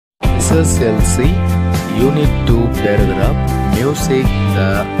Sslc Unit 2 Paragraph Music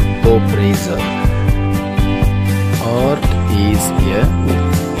the Oppressor. Art is a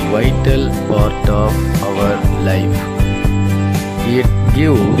vital part of our life. It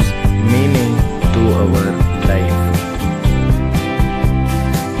gives meaning to our life.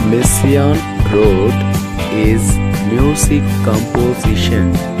 Messiaen wrote his music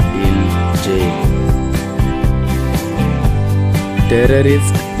composition in jail.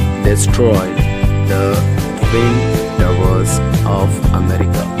 Terrorists destroyed the Twin Towers of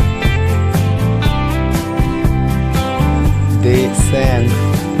America. They sang,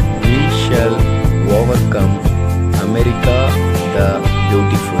 "We shall overcome, America the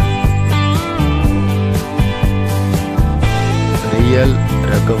beautiful." Real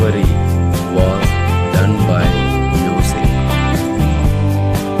recovery was done by music.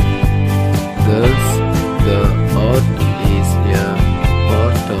 Thus, the art is a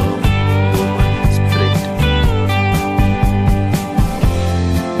part of human spirit.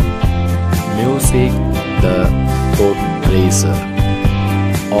 Music the oppressor.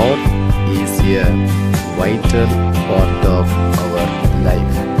 Art is a vital part of our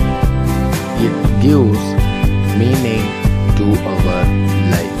life. It gives meaning to our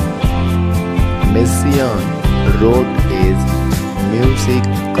life. Messiaen wrote his music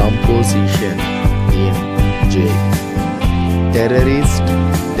composition in jail. Terrorists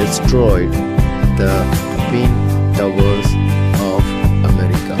destroyed the Twin Towers of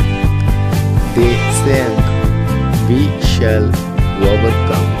America. They sang, "We shall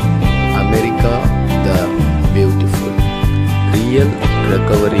overcome, America the beautiful." Real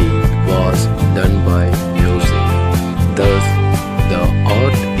recovery was done by music. Thus, the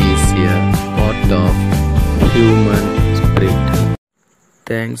art is a part of human spirit.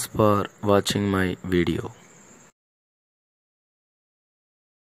 Thanks for watching my video.